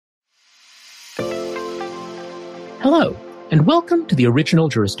Hello, and welcome to the Original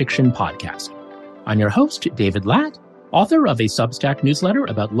Jurisdiction podcast. I'm your host, David Blatt, author of a Substack newsletter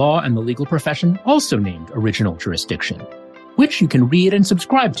about law and the legal profession, also named Original Jurisdiction, which you can read and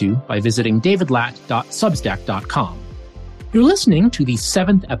subscribe to by visiting davidlatt.substack.com. You're listening to the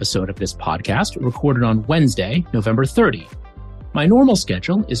 7th episode of this podcast, recorded on Wednesday, November 30. My normal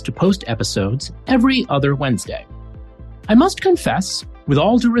schedule is to post episodes every other Wednesday. I must confess, with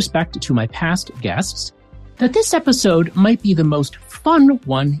all due respect to my past guests, that this episode might be the most fun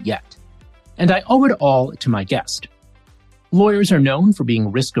one yet, and I owe it all to my guest. Lawyers are known for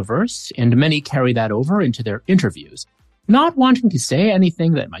being risk-averse, and many carry that over into their interviews, not wanting to say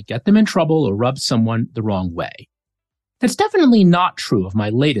anything that might get them in trouble or rub someone the wrong way. That's definitely not true of my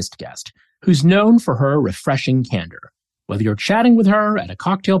latest guest, who's known for her refreshing candor, whether you're chatting with her at a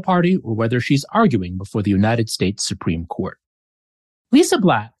cocktail party or whether she's arguing before the United States Supreme Court. Lisa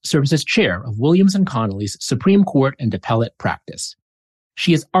Blatt serves as chair of Williams & Connolly's Supreme Court and Appellate Practice.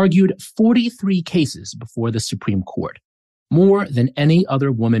 She has argued 43 cases before the Supreme Court, more than any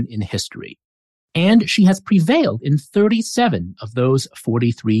other woman in history. And she has prevailed in 37 of those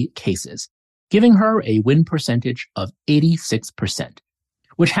 43 cases, giving her a win percentage of 86%,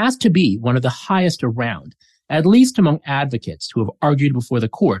 which has to be one of the highest around, at least among advocates who have argued before the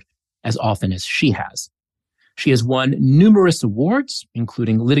court as often as she has. She has won numerous awards,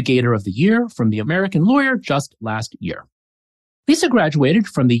 including Litigator of the Year from the American Lawyer just last year. Lisa graduated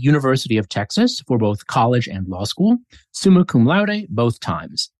from the University of Texas for both college and law school, summa cum laude both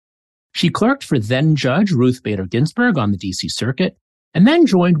times. She clerked for then-Judge Ruth Bader Ginsburg on the D.C. Circuit, and then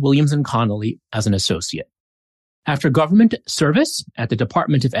joined Williams & Connolly as an associate. After government service at the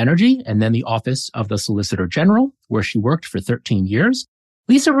Department of Energy and then the Office of the Solicitor General, where she worked for 13 years,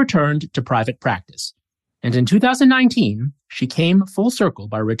 Lisa returned to private practice. And in 2019, she came full circle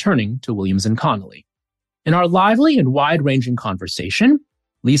by returning to Williams & Connolly. In our lively and wide-ranging conversation,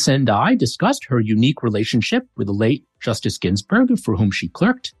 Lisa and I discussed her unique relationship with the late Justice Ginsburg, for whom she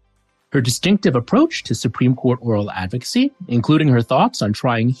clerked, her distinctive approach to Supreme Court oral advocacy, including her thoughts on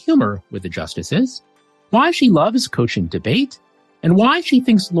trying humor with the justices, why she loves coaching debate, and why she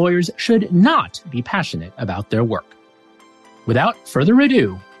thinks lawyers should not be passionate about their work. Without further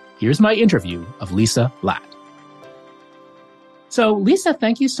ado, here's my interview of Lisa Blatt. So, Lisa,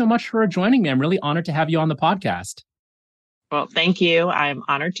 thank you so much for joining me. I'm really honored to have you on the podcast. Well, thank you. I'm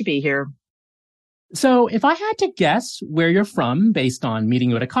honored to be here. So, if I had to guess where you're from based on meeting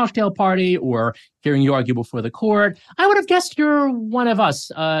you at a cocktail party or hearing you argue before the court, I would have guessed you're one of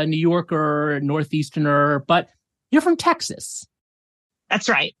us, a New Yorker, Northeasterner, but you're from Texas. That's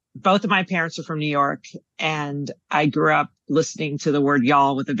right. Both of my parents are from New York, and I grew up listening to the word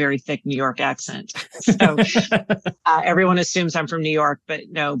y'all with a very thick New York accent. So everyone assumes I'm from New York, but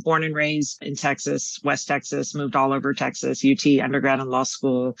no, born and raised in Texas, West Texas, moved all over Texas, UT, undergrad and law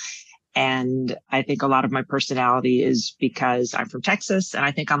school. And I think a lot of my personality is because I'm from Texas, and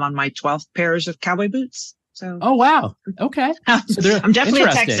I think I'm on my 12th pairs of cowboy boots. So, oh, wow. Okay. So I'm definitely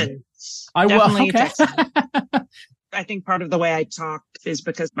a Texan. Definitely a Texan. I think part of the way I talk is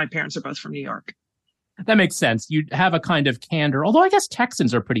because my parents are both from New York. That makes sense. You have a kind of candor, although I guess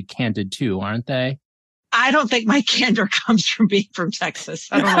Texans are pretty candid too, aren't they? I don't think my candor comes from being from Texas.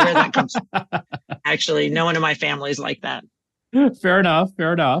 I don't know where that comes from. Actually, no one in my family is like that. Fair enough.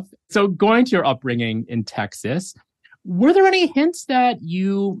 So going to your upbringing in Texas, were there any hints that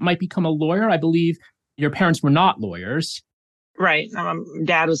you might become a lawyer? I believe your parents were not lawyers. Right.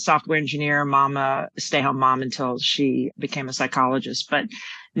 Dad was a software engineer, mom, a stay-home mom until she became a psychologist. But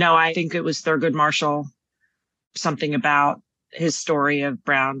no, I think it was Thurgood Marshall, something about his story of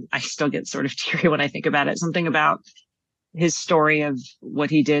Brown. I still get sort of teary when I think about it. Something about his story of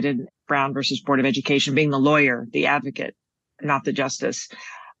what he did in Brown versus Board of Education, being the lawyer, the advocate, not the justice.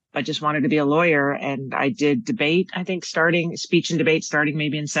 I just wanted to be a lawyer, and I did debate, I think, speech and debate starting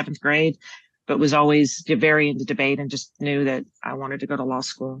maybe in 7th grade. But was always very into debate and just knew that I wanted to go to law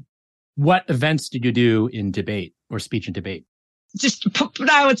school. What events did you do in debate or speech and debate? Just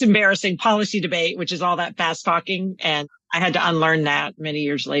now it's embarrassing. Policy debate, which is all that fast talking. And I had to unlearn that many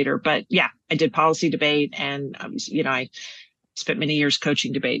years later. But yeah, I did policy debate, and I spent many years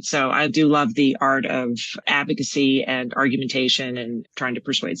coaching debate. So I do love the art of advocacy and argumentation and trying to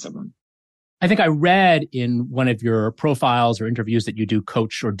persuade someone. I think I read in one of your profiles or interviews that you do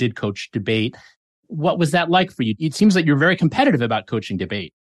coach or did coach debate. What was that like for you? It seems like you're very competitive about coaching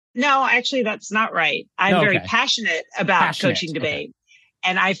debate. No, actually, that's not right. I'm very passionate about coaching debate. Okay.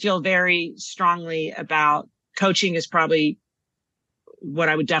 And I feel very strongly about coaching is probably what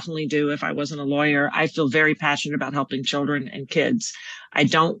I would definitely do if I wasn't a lawyer. I feel very passionate about helping children and kids. I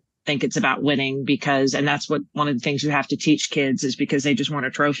don't think it's about winning and that's one of the things you have to teach kids is because they just want a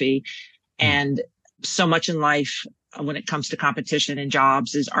trophy. And so much in life, when it comes to competition and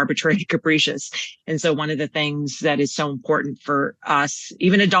jobs, is arbitrary and capricious. And so one of the things that is so important for us,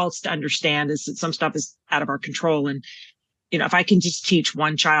 even adults, to understand is that some stuff is out of our control. And, if I can just teach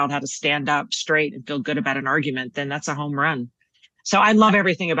one child how to stand up straight and feel good about an argument, then that's a home run. So I love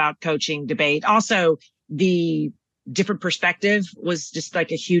everything about coaching debate. Also, the different perspective was just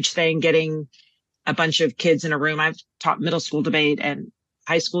like a huge thing, getting a bunch of kids in a room. I've taught middle school debate and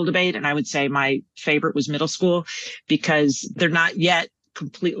high school debate, and I would say my favorite was middle school because they're not yet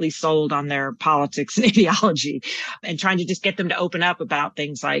completely sold on their politics and ideology, and trying to just get them to open up about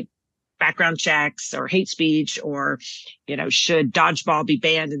things like background checks or hate speech or, should dodgeball be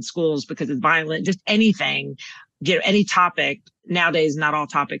banned in schools because it's violent, just anything. Any topic. Nowadays, not all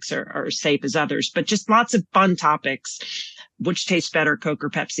topics are safe as others, but just lots of fun topics. Which tastes better, Coke or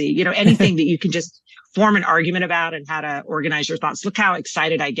Pepsi? Anything that you can just form an argument about and how to organize your thoughts. Look how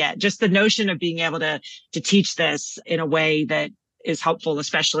excited I get. Just the notion of being able to teach this in a way that is helpful,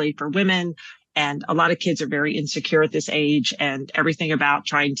 especially for women. And a lot of kids are very insecure at this age, and everything about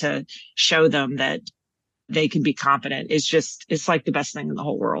trying to show them that they can be confident it's like the best thing in the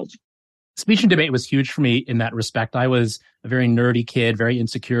whole world. Speech and debate was huge for me in that respect. I was a very nerdy kid, very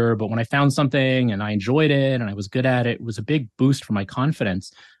insecure, but when I found something and I enjoyed it and I was good at it, it was a big boost for my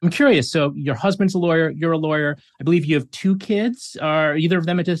confidence. I'm curious. So your husband's a lawyer, you're a lawyer. I believe you have 2 kids. Are either of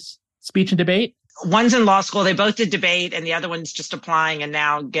them into speech and debate? One's in law school. They both did debate, and the other one's just applying and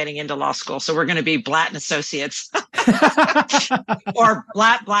now getting into law school. So we're going to be Blatt and Associates or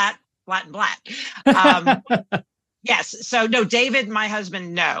Blatt and Blatt. Yes. So no, David, my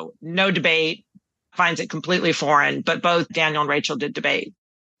husband, no debate, finds it completely foreign, but both Daniel and Rachel did debate.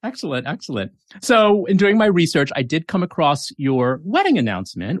 Excellent. So in doing my research, I did come across your wedding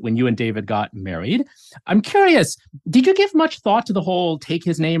announcement when you and David got married. I'm curious, did you give much thought to the whole take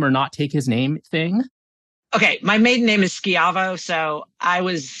his name or not take his name thing? Okay. My maiden name is Schiavo. So I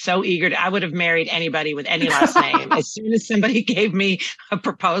was so eager I would have married anybody with any last name. As soon as somebody gave me a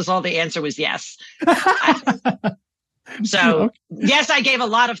proposal, the answer was yes. So yes, I gave a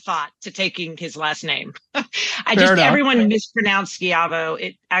lot of thought to taking his last name. Everyone mispronounced Schiavo.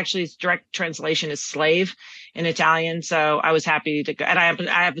 It actually, its direct translation is slave in Italian. So I was happy to go. And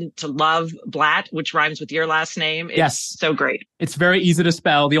I happen to love Blatt, which rhymes with your last name. It's so great. It's very easy to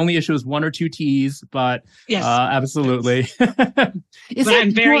spell. The only issue is 1 or 2 T's, but yes, absolutely. But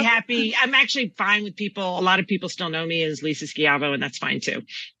I'm very happy. I'm actually fine with people. A lot of people still know me as Lisa Schiavo, and that's fine too.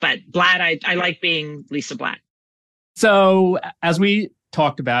 But Blatt, I like being Lisa Blatt. So as we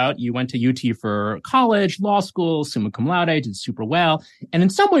talked about, you went to UT for college, law school, summa cum laude, did super well. And in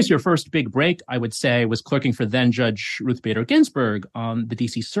some ways, your first big break, I would say, was clerking for then Judge Ruth Bader Ginsburg on the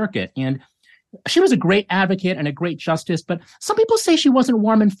DC Circuit. And she was a great advocate and a great justice, but some people say she wasn't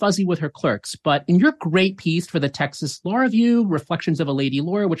warm and fuzzy with her clerks. But in your great piece for the Texas Law Review, Reflections of a Lady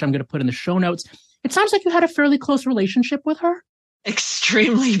Lawyer, which I'm going to put in the show notes, it sounds like you had a fairly close relationship with her.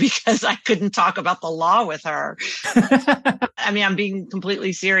 Extremely, because I couldn't talk about the law with her. I mean, I'm being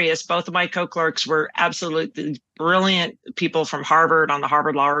completely serious. Both of my co-clerks were absolutely brilliant people from Harvard on the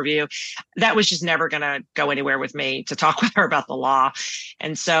Harvard Law Review. That was just never going to go anywhere with me to talk with her about the law.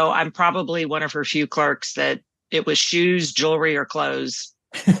 And so I'm probably one of her few clerks that it was shoes, jewelry, or clothes.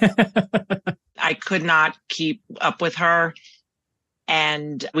 I could not keep up with her.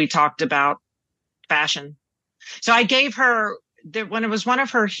 And we talked about fashion. So I gave her, when it was one of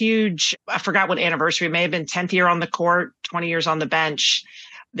her huge, I forgot what anniversary, it may have been 10th year on the court, 20 years on the bench.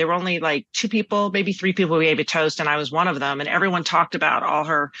 There were only like 2 people, maybe 3 people who gave a toast, and I was one of them. And everyone talked about all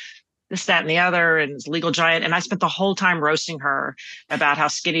her this, that, and the other, and legal giant. And I spent the whole time roasting her about how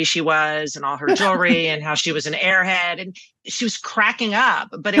skinny she was and all her jewelry and how she was an airhead. And she was cracking up.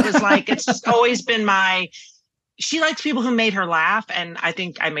 But it was like, it's just always been she likes people who made her laugh. And I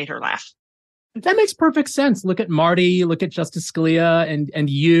think I made her laugh. That makes perfect sense. Look at Marty, look at Justice Scalia and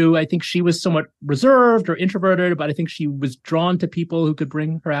you. I think she was somewhat reserved or introverted, but I think she was drawn to people who could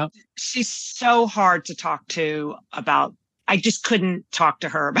bring her out. She's so hard to talk to about. I just couldn't talk to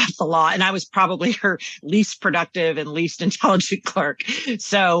her about the law. And I was probably her least productive and least intelligent clerk.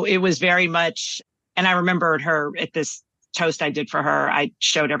 So it was very much, and I remembered her at this toast I did for her. I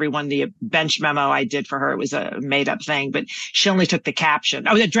showed everyone the bench memo I did for her. It was a made up thing, but she only took the caption.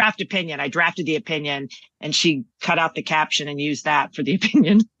 Oh, the draft opinion. I drafted the opinion and she cut out the caption and used that for the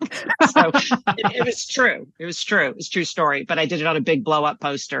opinion. So it was true. It was true. It was a true story, but I did it on a big blow up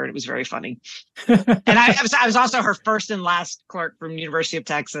poster and it was very funny. And I was also her first and last clerk from University of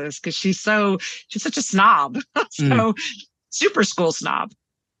Texas because she's such a snob. So super school snob.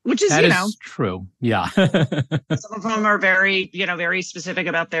 which is, That is true. Yeah. some of them are very, very specific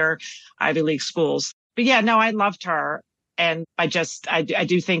about their Ivy League schools. But yeah, no, I loved her. And I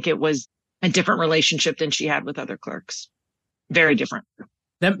do think it was a different relationship than she had with other clerks. Very different.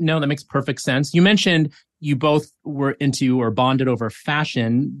 That makes perfect sense. You mentioned you both were into or bonded over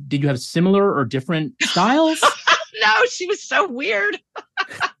fashion. Did you have similar or different styles? No, she was so weird.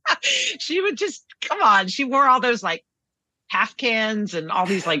 She would just, come on. She wore all those like half cans and all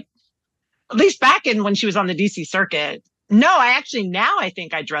these like, at least back in when she was on the DC circuit. No, now I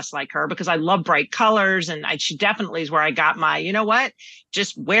think I dress like her because I love bright colors, and she definitely is where I got my, you know what,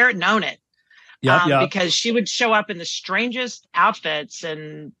 just wear it and own it. Yeah. Because she would show up in the strangest outfits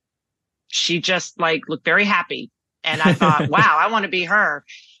and she just like looked very happy. And I thought, wow, I want to be her.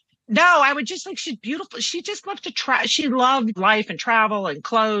 No, I would just like, she's beautiful. She just loved to try. She loved life and travel and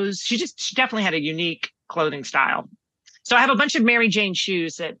clothes. She definitely had a unique clothing style. So I have a bunch of Mary Jane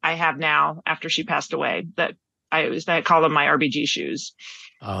shoes that I have now after she passed away that I call them my RBG shoes.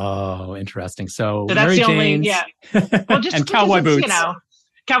 Oh, interesting. So that's Mary the Jane's, only, yeah. Well, just and cowboy boots.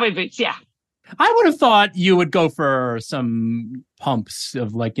 Cowboy boots. Yeah. I would have thought you would go for some pumps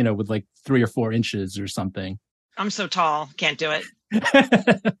of like, with like 3 or 4 inches or something. I'm so tall. Can't do it.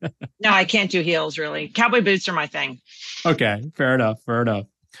 No, I can't do heels really. Cowboy boots are my thing. Okay. Fair enough.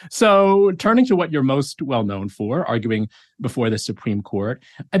 So turning to what you're most well known for, arguing before the Supreme Court,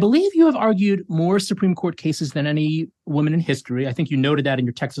 I believe you have argued more Supreme Court cases than any woman in history. I think you noted that in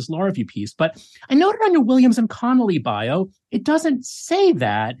your Texas Law Review piece, but I noted on your Williams and Connolly bio, it doesn't say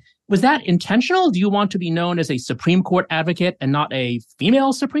that. Was that intentional? Do you want to be known as a Supreme Court advocate and not a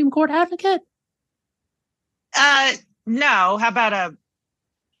female Supreme Court advocate? No. How about a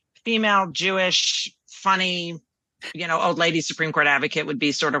female, Jewish, funny, old lady Supreme Court advocate would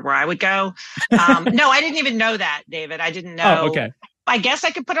be sort of where I would go. No, I didn't even know that, David. I didn't know. Oh, okay. I guess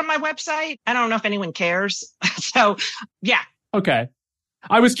I could put on my website. I don't know if anyone cares. So, yeah. Okay.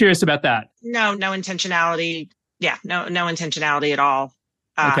 I was curious about that. No intentionality. Yeah, no intentionality at all.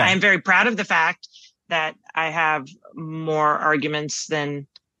 Okay. I am very proud of the fact that I have more arguments than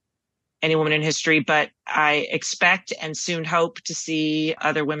any woman in history, but I expect and soon hope to see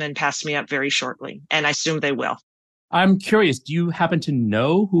other women pass me up very shortly, and I assume they will. I'm curious, do you happen to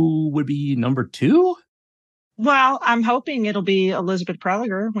know who would be number 2? Well, I'm hoping it'll be Elizabeth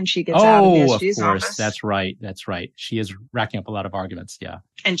Prelogar when she gets out of the SG's office. That's right. She is racking up a lot of arguments, yeah.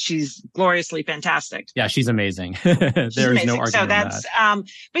 And she's gloriously fantastic. Yeah, she's amazing. There's no argument so that's, that.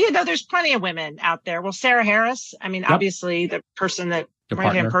 But there's plenty of women out there. Well, Sarah Harris, obviously the person that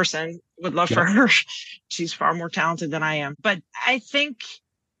right-hand person would love for her. She's far more talented than I am. But I think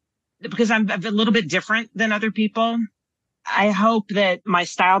because I'm a little bit different than other people, I hope that my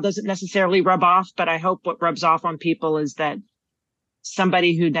style doesn't necessarily rub off, but I hope what rubs off on people is that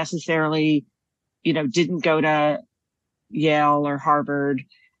somebody who necessarily, didn't go to Yale or Harvard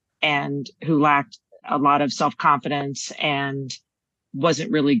and who lacked a lot of self-confidence and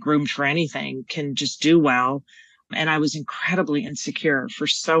wasn't really groomed for anything can just do well. And I was incredibly insecure for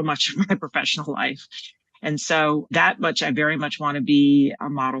so much of my professional life. And so that much, I very much want to be a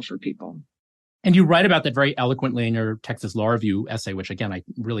model for people. And you write about that very eloquently in your Texas Law Review essay, which, again, I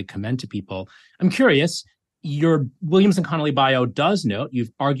really commend to people. I'm curious, your Williams and Connolly bio does note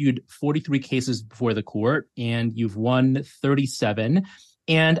you've argued 43 cases before the court and you've won 37.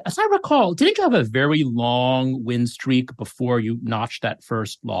 And as I recall, didn't you have a very long win streak before you notched that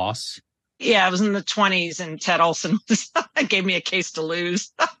first loss? Yeah, I was in the 20s and Ted Olson gave me a case to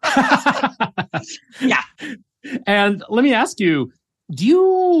lose. Yeah. And let me ask you, do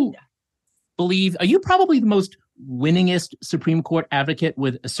you believe, are you probably the most winningest Supreme Court advocate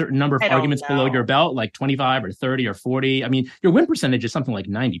with a certain number of arguments below your belt, like 25 or 30 or 40? I mean, your win percentage is something like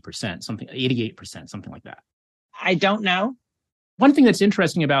 90%, something 88%, something like that. I don't know. One thing that's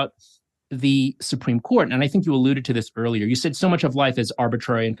interesting about the Supreme Court, and I think you alluded to this earlier, you said so much of life is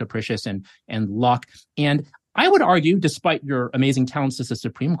arbitrary and capricious and luck. And I would argue, despite your amazing talents as a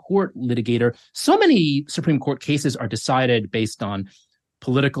Supreme Court litigator, so many Supreme Court cases are decided based on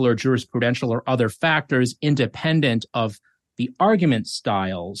political or jurisprudential or other factors independent of the argument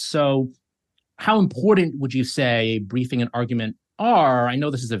style. So how important would you say briefing and argument are? I know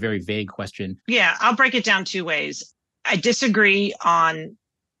this is a very vague question. Yeah, I'll break it down 2 ways. I disagree on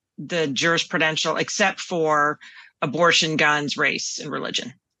the jurisprudential, except for abortion, guns, race, and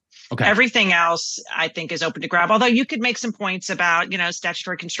religion. Okay. Everything else, I think, is open to grab. Although you could make some points about,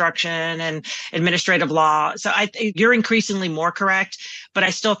 statutory construction and administrative law. So you're increasingly more correct, but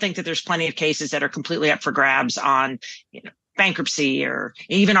I still think that there's plenty of cases that are completely up for grabs on, bankruptcy or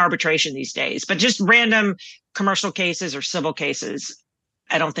even arbitration these days. But just random commercial cases or civil cases,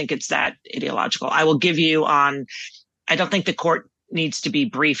 I don't think it's that ideological. I will give you on, I don't think the court needs to be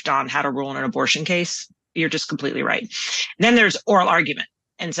briefed on how to rule in an abortion case. You're just completely right. And then there's oral argument.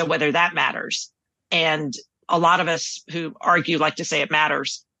 And so whether that matters. And a lot of us who argue like to say it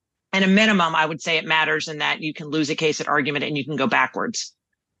matters. And a minimum, I would say it matters in that you can lose a case at argument and you can go backwards.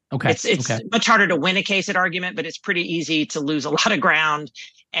 Okay. It's much harder to win a case at argument, but it's pretty easy to lose a lot of ground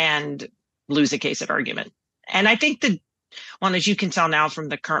and lose a case at argument. And I think as you can tell now from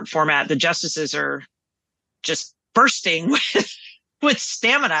the current format, the justices are just bursting with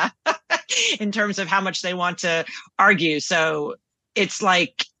stamina in terms of how much they want to argue. So it's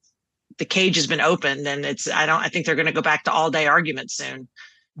like the cage has been opened, and I think they're going to go back to all day arguments soon.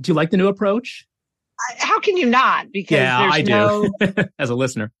 Do you like the new approach? How can you not? Because I do. As a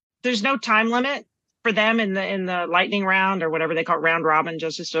listener, there's no time limit for them in the lightning round or whatever they call it, round robin.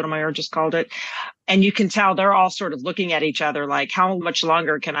 Justice Sotomayor just called it. And you can tell they're all sort of looking at each other like, how much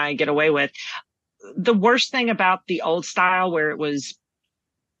longer can I get away with? The worst thing about the old style, where it was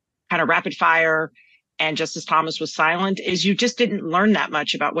kind of rapid fire and Justice Thomas was silent, is you just didn't learn that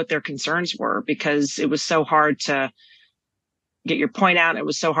much about what their concerns were, because it was so hard to get your point out. It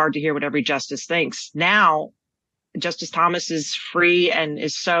was so hard to hear what every justice thinks. Now, Justice Thomas is free and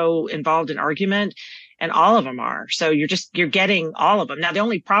is so involved in argument, and all of them are. So you're getting all of them. Now, the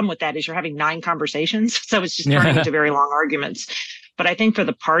only problem with that is you're having 9 conversations. So it's just turning into very long arguments. But I think for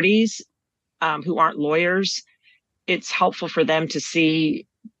the parties who aren't lawyers, it's helpful for them to see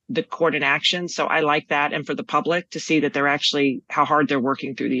the court in action. So I like that. And for the public to see that how hard they're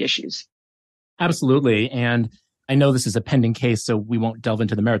working through the issues. Absolutely. And I know this is a pending case, so we won't delve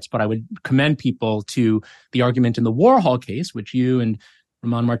into the merits, but I would commend people to the argument in the Warhol case, which you and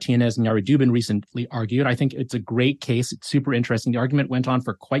Ramon Martinez and Yari Dubin recently argued. I think it's a great case. It's super interesting. The argument went on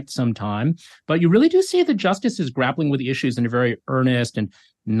for quite some time, but you really do see the justices grappling with the issues in a very earnest and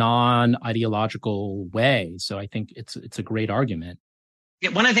non-ideological way. So I think it's a great argument.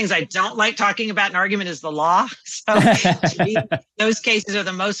 One of the things I don't like talking about in argument is the law. So to me, those cases are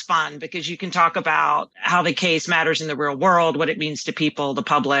the most fun, because you can talk about how the case matters in the real world, what it means to people, the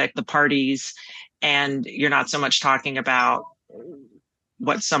public, the parties, and you're not so much talking about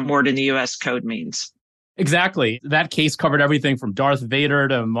what some word in the U.S. code means. Exactly. That case covered everything from Darth Vader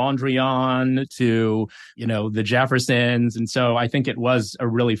to Mondrian to, the Jeffersons. And so I think it was a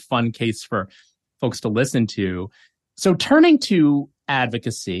really fun case for folks to listen to. So turning to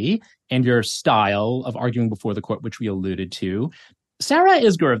advocacy and your style of arguing before the court, which we alluded to, Sarah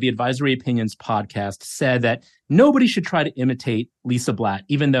Isgur of the Advisory Opinions podcast said that nobody should try to imitate Lisa Blatt,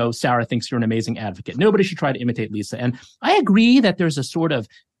 even though Sarah thinks you're an amazing advocate. Nobody should try to imitate Lisa. And I agree that there's a sort of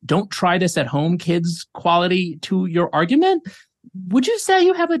don't try this at home, kids quality to your argument. Would you say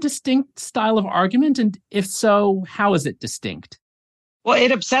you have a distinct style of argument? And if so, how is it distinct? Well,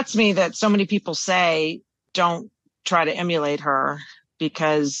 it upsets me that so many people say don't try to emulate her,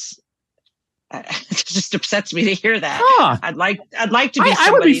 because it just upsets me to hear that. I'd like to be. I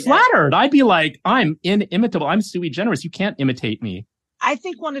would be flattered. I'd be like, I'm inimitable. I'm sui generis. You can't imitate me. I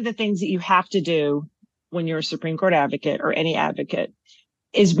think one of the things that you have to do when you're a Supreme Court advocate or any advocate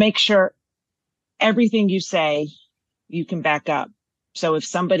is make sure everything you say you can back up. So if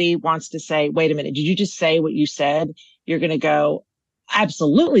somebody wants to say, wait a minute, did you just say what you said? You're going to go,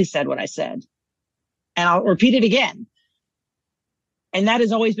 absolutely said what I said. And I'll repeat it again. And that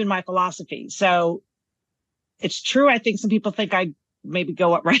has always been my philosophy. So it's true. I think some people think I maybe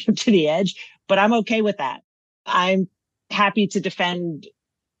go up right up to the edge, but I'm okay with that. I'm happy to defend,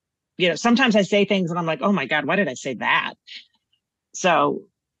 sometimes I say things and I'm like, oh my God, why did I say that? So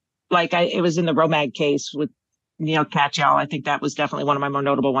it was in the Romag case with Neil Katyal. I think that was definitely one of my more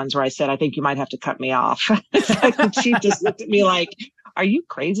notable ones where I said, I think you might have to cut me off. The chief just looked at me like, are you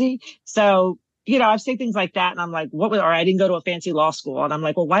crazy? So, I've said things like that and I'm like, or I didn't go to a fancy law school. And I'm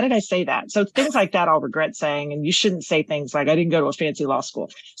like, well, why did I say that? So things like that I'll regret saying, and you shouldn't say things like I didn't go to a fancy law school.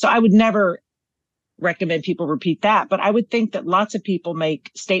 So I would never recommend people repeat that. But I would think that lots of people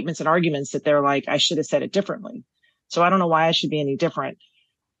make statements and arguments that they're like, I should have said it differently. So I don't know why I should be any different.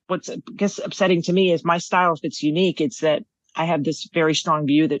 What's, I guess, upsetting to me is my style, if it's unique, it's that I have this very strong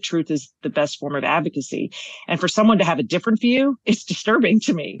view that truth is the best form of advocacy. And for someone to have a different view, it's disturbing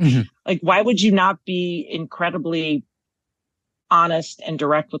to me. Mm-hmm. Like, why would you not be incredibly honest and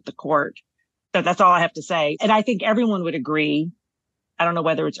direct with the court? That's all I have to say. And I think everyone would agree. I don't know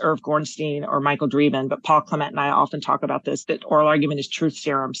whether it's Irv Gorenstein or Michael Dreeben, but Paul Clement and I often talk about this, that oral argument is truth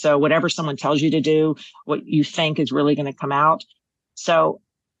serum. So whatever someone tells you to do, what you think is really going to come out. So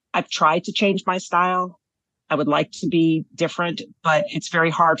I've tried to change my style. I would like to be different, but it's very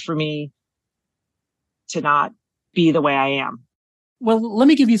hard for me to not be the way I am. Well, let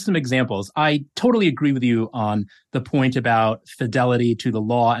me give you some examples. I totally agree with you on the point about fidelity to the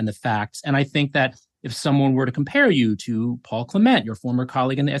law and the facts. And I think that if someone were to compare you to Paul Clement, your former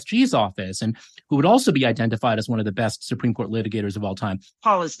colleague in the SG's office, and who would also be identified as one of the best Supreme Court litigators of all time.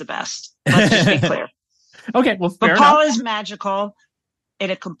 Paul is the best. Let's just be clear. Okay, well, fair But enough. Paul is magical in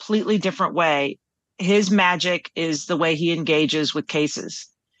a completely different way. His magic is the way he engages with cases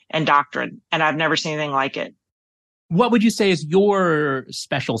and doctrine. And I've never seen anything like it. What would you say is your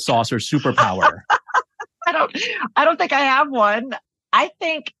special sauce or superpower? I don't think I have one. I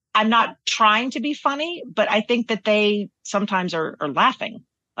think I'm not trying to be funny, but I think that they sometimes are laughing,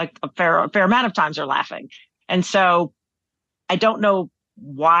 like a fair amount of times are laughing. And so I don't know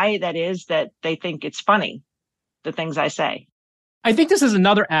why that is that they think it's funny, the things I say. I think this is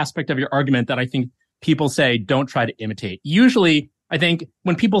another aspect of your argument that I think people say, don't try to imitate. Usually, I think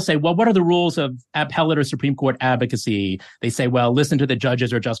when people say, well, what are the rules of appellate or Supreme Court advocacy? They say, well, listen to the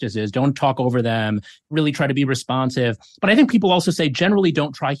judges or justices. Don't talk over them. Really try to be responsive. But I think people also say, generally,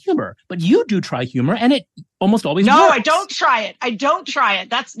 don't try humor. But you do try humor, and it almost always works. No, I don't try it. I don't try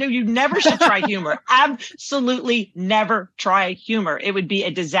it. No, you never should try humor. Absolutely never try humor. It would be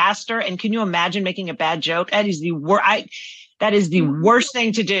a disaster. And can you imagine making a bad joke? That is the worst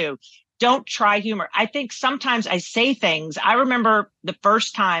thing to do. Don't try humor. I think sometimes I say things. I remember the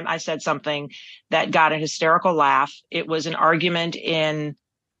first time I said something that got a hysterical laugh. It was an argument in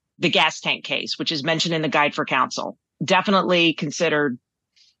the gas tank case, which is mentioned in the Guide for Counsel. Definitely considered,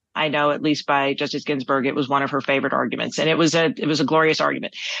 I know, at least by Justice Ginsburg, it was one of her favorite arguments. And it was a glorious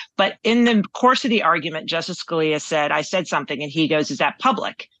argument. But in the course of the argument, Justice Scalia said, I said something, and he goes, is that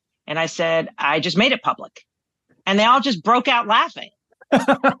public? And I said, I just made it public. And they all just broke out laughing. And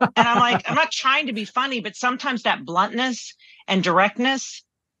I'm like, I'm not trying to be funny, but sometimes that bluntness and directness,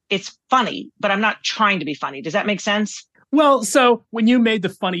 it's funny, but I'm not trying to be funny. Does that make sense? Well, so when you made the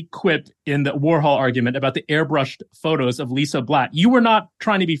funny quip in the Warhol argument about the airbrushed photos of Lisa Blatt, you were not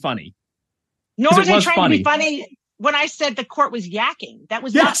trying to be funny. Nor was I trying to be funny when I said the court was yakking. That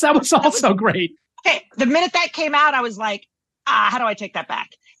was great. Okay, the minute that came out, I was like, how do I take that back?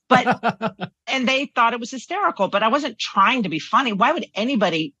 But and they thought it was hysterical, but I wasn't trying to be funny. Why would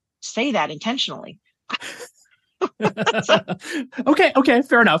anybody say that intentionally? Okay,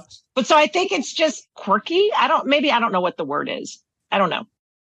 fair enough. But so I think it's just quirky. I don't know what the word is. I don't know.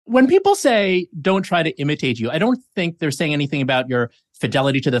 When people say don't try to imitate you, I don't think they're saying anything about your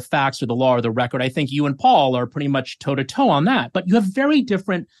fidelity to the facts or the law or the record. I think you and Paul are pretty much toe to toe on that, but you have very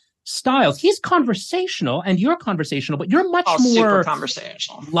different styles. He's conversational and you're conversational, but you're much more super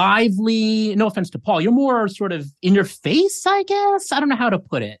conversational, lively. No offense to Paul. You're more sort of in your face, I guess. I don't know how to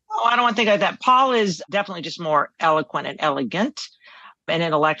put it. Oh, I don't want to think like that. Paul is definitely just more eloquent and elegant and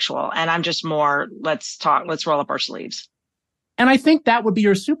intellectual. And I'm just more, let's talk, let's roll up our sleeves. And I think that would be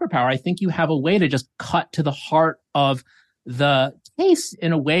your superpower. I think you have a way to just cut to the heart of the case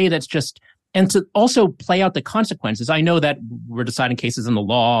in a way that's just, and to also play out the consequences. I know that we're deciding cases in the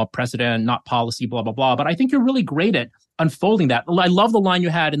law, precedent, not policy, blah, blah, blah. But I think you're really great at unfolding that. I love the line you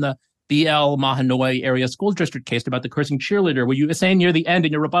had in the BL Mahanoy area school district case about the cursing cheerleader, where you were saying near the end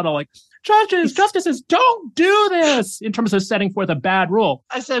in your rebuttal, like, justices, don't do this, in terms of setting forth a bad rule.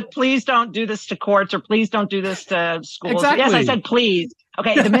 I said, please don't do this to courts, or please don't do this to schools. Exactly. Yes, I said, please.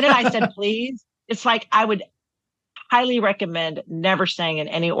 Okay, the minute I said please, it's like I would highly recommend never saying in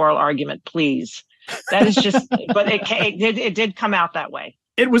any oral argument, please. That is just, but it did come out that way.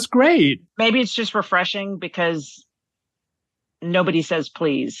 It was great. Maybe it's just refreshing because nobody says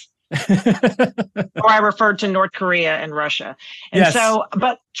please. Or I referred to North Korea and Russia. And yes. So,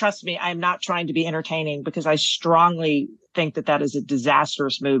 but trust me, I'm not trying to be entertaining, because I strongly think that is a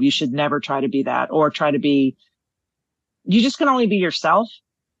disastrous move. You should never try to be that, or try to be, you just can only be yourself.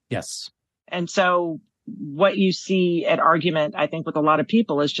 Yes. And so what you see at argument, I think, with a lot of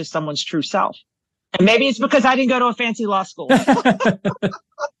people is just someone's true self. And maybe it's because I didn't go to a fancy law school.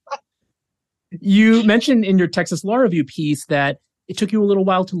 You mentioned in your Texas Law Review piece that it took you a little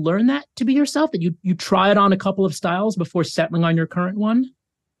while to learn that to be yourself, that you tried on a couple of styles before settling on your current one.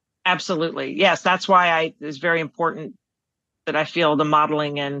 Absolutely. Yes. That's why it's very important that I feel the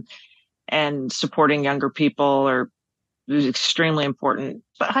modeling and supporting younger people is extremely important.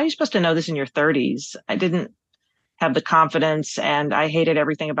 But how are you supposed to know this in your 30s? I didn't have the confidence, and I hated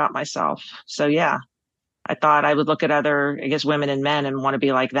everything about myself. So yeah, I thought I would look at other, I guess, women and men and want to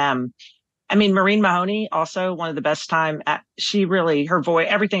be like them. I mean, Maureen Mahoney, also one of the best time. She really, her voice,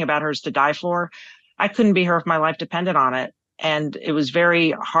 everything about her is to die for. I couldn't be her if my life depended on it. And it was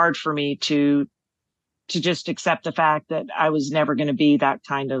very hard for me to just accept the fact that I was never going to be that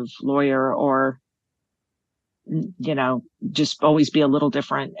kind of lawyer or just always be a little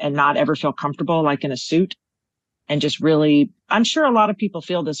different and not ever feel comfortable like in a suit. And just really, I'm sure a lot of people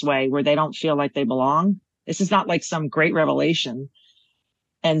feel this way where they don't feel like they belong. This is not like some great revelation.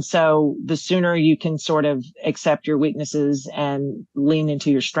 And so the sooner you can sort of accept your weaknesses and lean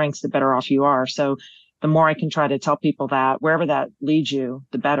into your strengths, the better off you are. So the more I can try to tell people that wherever that leads you,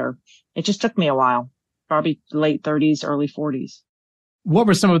 the better. It just took me a while, probably late 30s, early 40s. What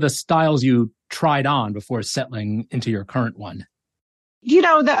were some of the styles you tried on before settling into your current one?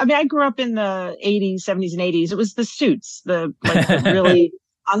 I grew up in the 80s, 70s and 80s. It was the suits, the really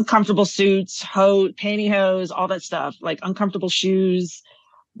uncomfortable suits, pantyhose, all that stuff, like uncomfortable shoes,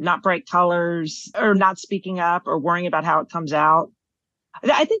 not bright colors, or not speaking up or worrying about how it comes out.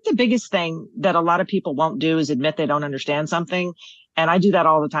 I think the biggest thing that a lot of people won't do is admit they don't understand something. And I do that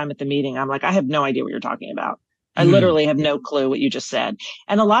all the time at the meeting. I'm like, I have no idea what you're talking about. I literally have no clue what you just said.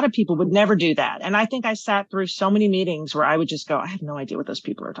 And a lot of people would never do that. And I think I sat through so many meetings where I would just go, I have no idea what those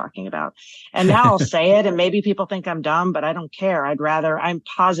people are talking about. And now I'll say it and maybe people think I'm dumb, but I don't care. I'm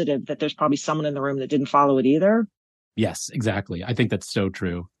positive that there's probably someone in the room that didn't follow it either. Yes, exactly. I think that's so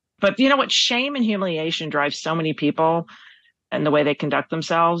true. But you know what? Shame and humiliation drives so many people and the way they conduct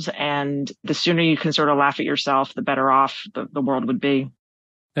themselves. And the sooner you can sort of laugh at yourself, the better off the world would be.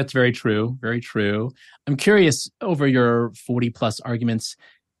 That's very true. Very true. I'm curious, over your 40 plus arguments,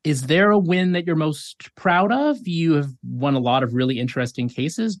 is there a win that you're most proud of? You have won a lot of really interesting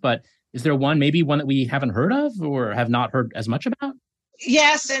cases, but is there maybe one that we haven't heard of or have not heard as much about?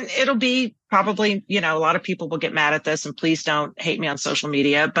 Yes. And it'll be probably, a lot of people will get mad at this and please don't hate me on social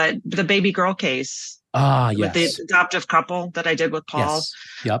media, but the baby girl case. Yes. With the adoptive couple that I did with Paul. Yes.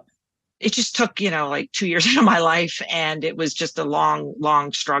 Yep. It just took, 2 years of my life and it was just a long,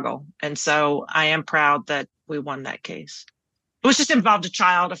 long struggle. And so I am proud that we won that case. It was just involved a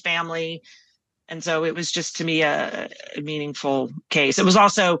child, a family. And so it was just to me a meaningful case. It was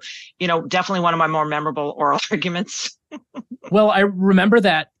also, definitely one of my more memorable oral arguments. Well, I remember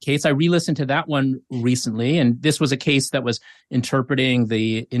that case. I re-listened to that one recently, and this was a case that was interpreting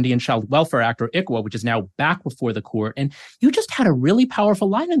the Indian Child Welfare Act, or ICWA, which is now back before the court. And you just had a really powerful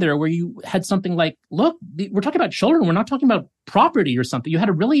line in there where you had something like, look, we're talking about children. We're not talking about property or something. You had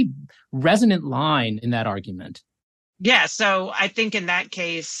a really resonant line in that argument. Yeah. So I think in that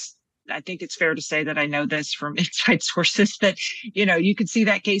case, I think it's fair to say that I know this from inside sources that, you could see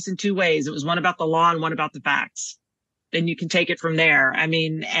that case in two ways. It was one about the law and one about the facts. Then you can take it from there.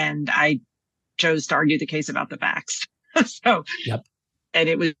 And I chose to argue the case about the facts. So, yep. And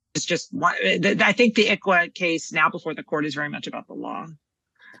it was just one. I think the ICWA case now before the court is very much about the law.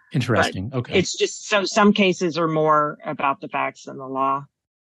 Interesting. But okay. It's just some cases are more about the facts than the law.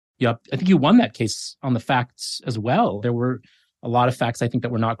 Yep. I think you won that case on the facts as well. There were a lot of facts, I think,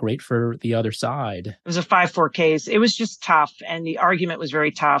 that were not great for the other side. It was a 5-4 case. It was just tough. And the argument was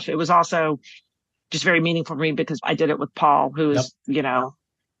very tough. It was also just very meaningful for me because I did it with Paul, who is,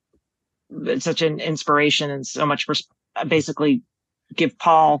 such an inspiration and so much basically give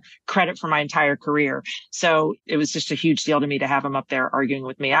Paul credit for my entire career. So it was just a huge deal to me to have him up there arguing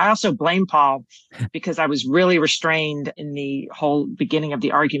with me. I also blame Paul because I was really restrained in the whole beginning of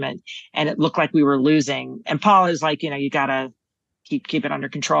the argument and it looked like we were losing. And Paul is like, you got to keep it under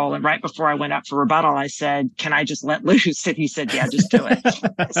control. And right before I went up for rebuttal, I said, can I just let loose? And he said, yeah, just do it.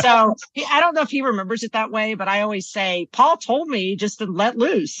 So I don't know if he remembers it that way, but I always say, Paul told me just to let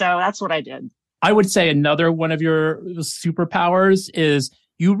loose. So that's what I did. I would say another one of your superpowers is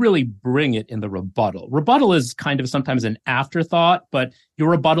you really bring it in the rebuttal. Rebuttal is kind of sometimes an afterthought, but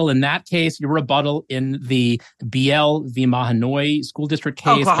your rebuttal in that case, your rebuttal in the BL v. Mahanoy school district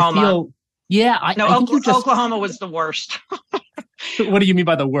case. Oklahoma. I think Oklahoma was the worst. What do you mean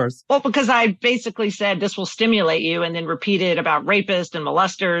by the worst? Well, because I basically said this will stimulate you and then repeated about rapists and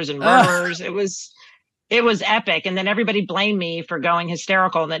molesters and murderers. It was epic. And then everybody blamed me for going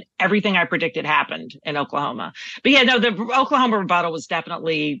hysterical. And then everything I predicted happened in Oklahoma. But yeah, no, the Oklahoma rebuttal was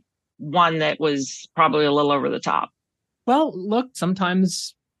definitely one that was probably a little over the top. Well, look,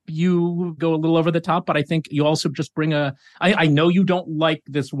 sometimes you go a little over the top, but I think you also just bring I know you don't like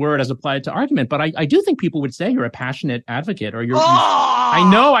this word as applied to argument, but I do think people would say you're a passionate advocate or I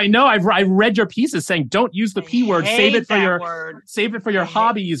know. I've read your pieces saying don't use the P word. Save it for your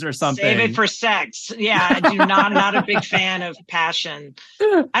hobbies or something. Save it for sex. Yeah. I'm not a big fan of passion.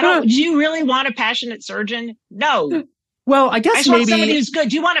 Do you really want a passionate surgeon? No. Well, I guess I want somebody who's good.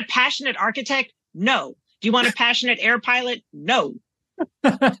 Do you want a passionate architect? No. Do you want a passionate air pilot? No.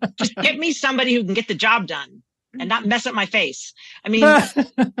 Just get me somebody who can get the job done and not mess up my face.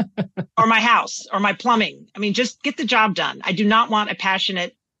 Or my house or my plumbing. Just get the job done. I do not want a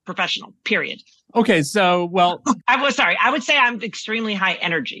passionate professional, period. Okay, so, well, I was sorry. I would say I'm extremely high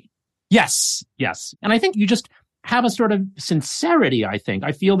energy. yes, yes. And I think you just have a sort of sincerity, I think.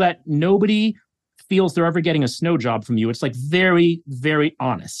 I feel that nobody feels they're ever getting a snow job from you. It's like very, very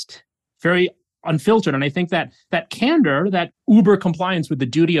honest, very unfiltered. And I think that that candor, that uber compliance with the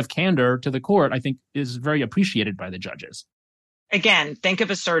duty of candor to the court, I think is very appreciated by the judges. Again, think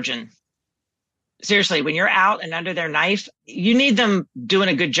of a surgeon. Seriously, when you're out and under their knife, you need them doing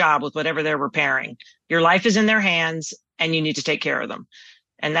a good job with whatever they're repairing. Your life is in their hands and you need to take care of them.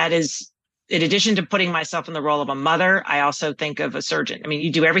 And that is, in addition to putting myself in the role of a mother, I also think of a surgeon. I mean,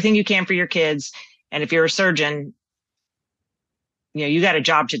 you do everything you can for your kids. And if you're a surgeon, you got a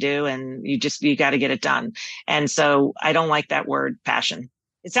job to do and you got to get it done. And so I don't like that word passion.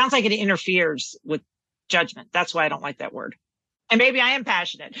 It sounds like it interferes with judgment. That's why I don't like that word. And maybe I am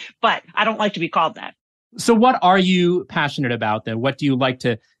passionate, but I don't like to be called that. So what are you passionate about then? What do you like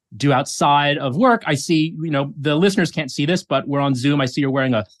to do outside of work? I see, the listeners can't see this, but we're on Zoom. I see you're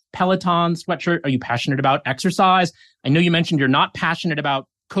wearing a Peloton sweatshirt. Are you passionate about exercise? I know you mentioned you're not passionate about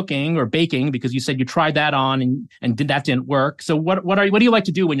cooking or baking because you said you tried that on and that didn't work. So what do you like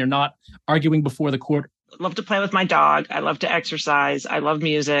to do when you're not arguing before the court? I love to play with my dog. I love to exercise. I love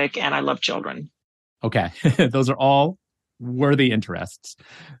music and I love children. Okay. Those are all worthy interests.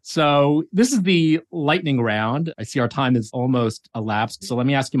 So this is the lightning round. I see our time is almost elapsed. So let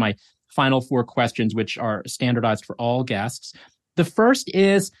me ask you my final 4 questions, which are standardized for all guests. The first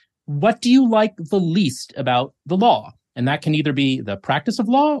is, what do you like the least about the law? And that can either be the practice of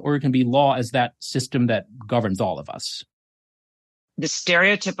law or it can be law as that system that governs all of us. The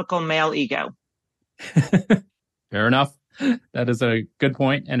stereotypical male ego. Fair enough. That is a good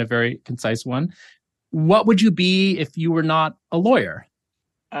point and a very concise one. What would you be if you were not a lawyer?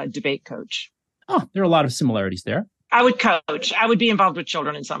 A debate coach. Oh, there are a lot of similarities there. I would coach. I would be involved with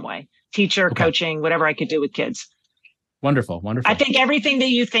children in some way. Teacher, okay. Coaching, whatever I could do with kids. Wonderful, wonderful. I think everything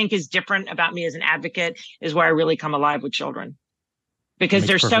that you think is different about me as an advocate is where I really come alive with children. Because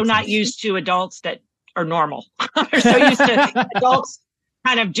they're so not used to adults that are normal. They're so used to adults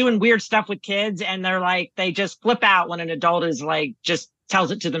kind of doing weird stuff with kids. And they just flip out when an adult is just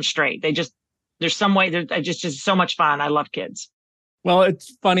tells it to them straight. There's some way that just so much fun. I love kids. Well,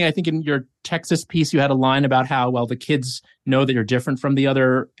 it's funny. I think in your Texas piece, you had a line about how, the kids know that you're different from the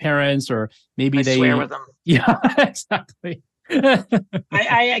other parents, or maybe they swear with them. Yeah, exactly.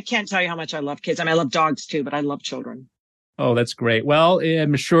 I can't tell you how much I love kids. I mean, I love dogs too, but I love children. Oh, that's great. Well,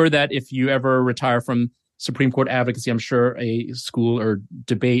 I'm sure that if you ever retire from Supreme Court advocacy, I'm sure a school or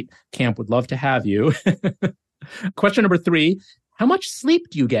debate camp would love to have you. Question number 3, how much sleep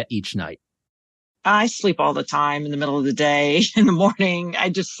do you get each night? I sleep all the time, in the middle of the day, in the morning. I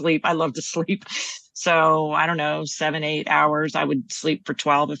just sleep. I love to sleep. So I don't know, 7, 8 hours. I would sleep for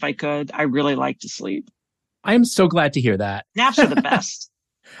 12 if I could. I really like to sleep. I am so glad to hear that. Naps are the best.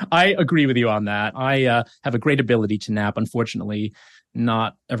 I agree with you on that. I have a great ability to nap. Unfortunately,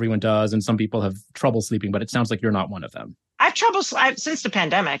 not everyone does. And some people have trouble sleeping, but it sounds like you're not one of them. Since the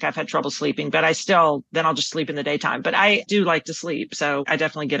pandemic, I've had trouble sleeping, but then I'll just sleep in the daytime. But I do like to sleep. So I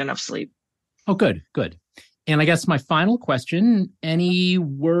definitely get enough sleep. Oh, good, good. And I guess my final question, any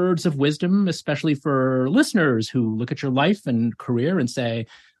words of wisdom, especially for listeners who look at your life and career and say,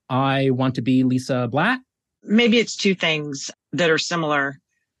 I want to be Lisa Blatt? Maybe it's 2 things that are similar.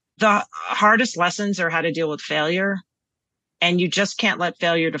 The hardest lessons are how to deal with failure. And you just can't let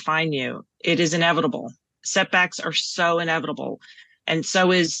failure define you. It is inevitable. Setbacks are so inevitable. And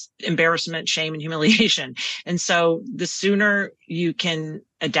so is embarrassment, shame, and humiliation. And so the sooner you can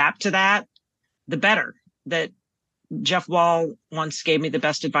adapt to that, the better. That Jeff Wall once gave me the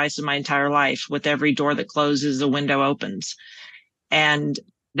best advice of my entire life: with every door that closes, a window opens. And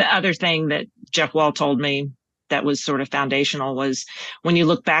the other thing that Jeff Wall told me that was sort of foundational was, when you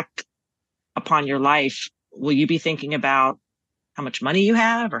look back upon your life, will you be thinking about how much money you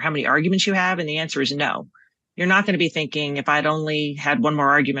have or how many arguments you have? And the answer is no. You're not going to be thinking, if I'd only had one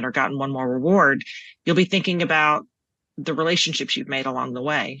more argument or gotten one more reward. You'll be thinking about the relationships you've made along the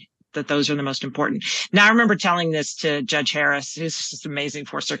way, that those are the most important. Now, I remember telling this to Judge Harris, who's just an amazing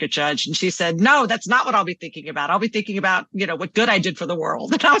 4th Circuit judge. And she said, no, that's not what I'll be thinking about. I'll be thinking about, what good I did for the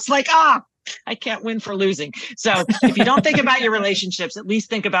world. And I was like, I can't win for losing. So if you don't think about your relationships, at least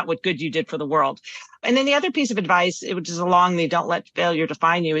think about what good you did for the world. And then the other piece of advice, which is along the don't let failure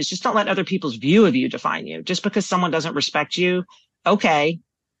define you, is just don't let other people's view of you define you. Just because someone doesn't respect you, okay,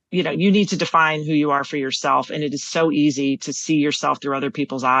 you need to define who you are for yourself. And it is so easy to see yourself through other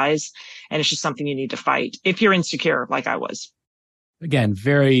people's eyes. And it's just something you need to fight if you're insecure, like I was. Again,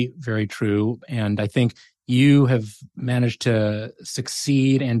 very, very true. And I think You have managed to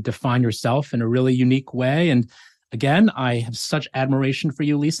succeed and define yourself in a really unique way. And again, I have such admiration for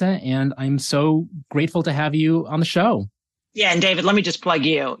you, Lisa, and I'm so grateful to have you on the show. Yeah. And David, let me just plug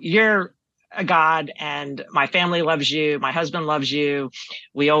you. You're a god, and my family loves you. My husband loves you.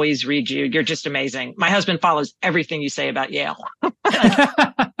 We always read you. You're just amazing. My husband follows everything you say about Yale.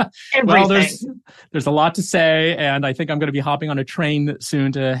 Well, there's a lot to say, and I think I'm going to be hopping on a train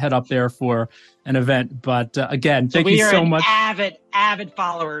soon to head up there for an event. But again, thank you so much. Avid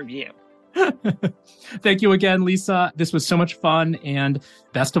follower of you. Thank you again, Lisa. This was so much fun, and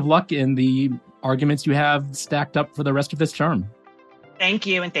best of luck in the arguments you have stacked up for the rest of this term. Thank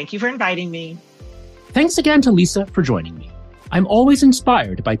you, and thank you for inviting me. Thanks again to Lisa for joining me. I'm always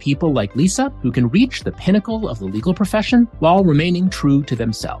inspired by people like Lisa who can reach the pinnacle of the legal profession while remaining true to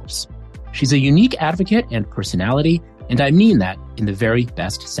themselves. She's a unique advocate and personality, and I mean that in the very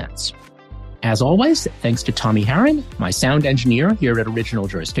best sense. As always, thanks to Tommy Herron, my sound engineer here at Original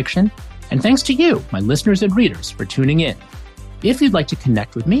Jurisdiction, and thanks to you, my listeners and readers, for tuning in. If you'd like to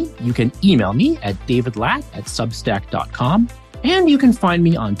connect with me, you can email me at davidlatt@substack.com, and you can find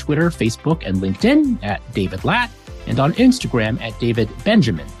me on Twitter, Facebook, and LinkedIn at David Latt, and on Instagram at David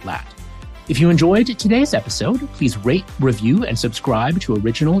Benjamin Latt. If you enjoyed today's episode, please rate, review, and subscribe to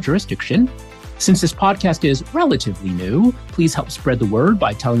Original Jurisdiction. Since this podcast is relatively new, please help spread the word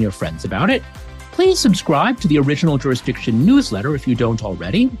by telling your friends about it. Please subscribe to the Original Jurisdiction newsletter if you don't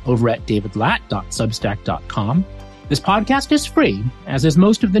already, over at davidlatt.substack.com. This podcast is free, as is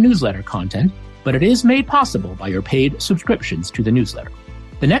most of the newsletter content, but it is made possible by your paid subscriptions to the newsletter.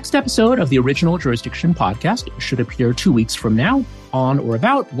 The next episode of the Original Jurisdiction podcast should appear 2 weeks from now, on or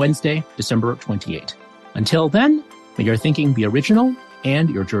about Wednesday, December 28. Until then, may your thinking be original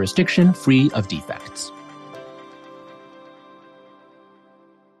and your jurisdiction free of defects.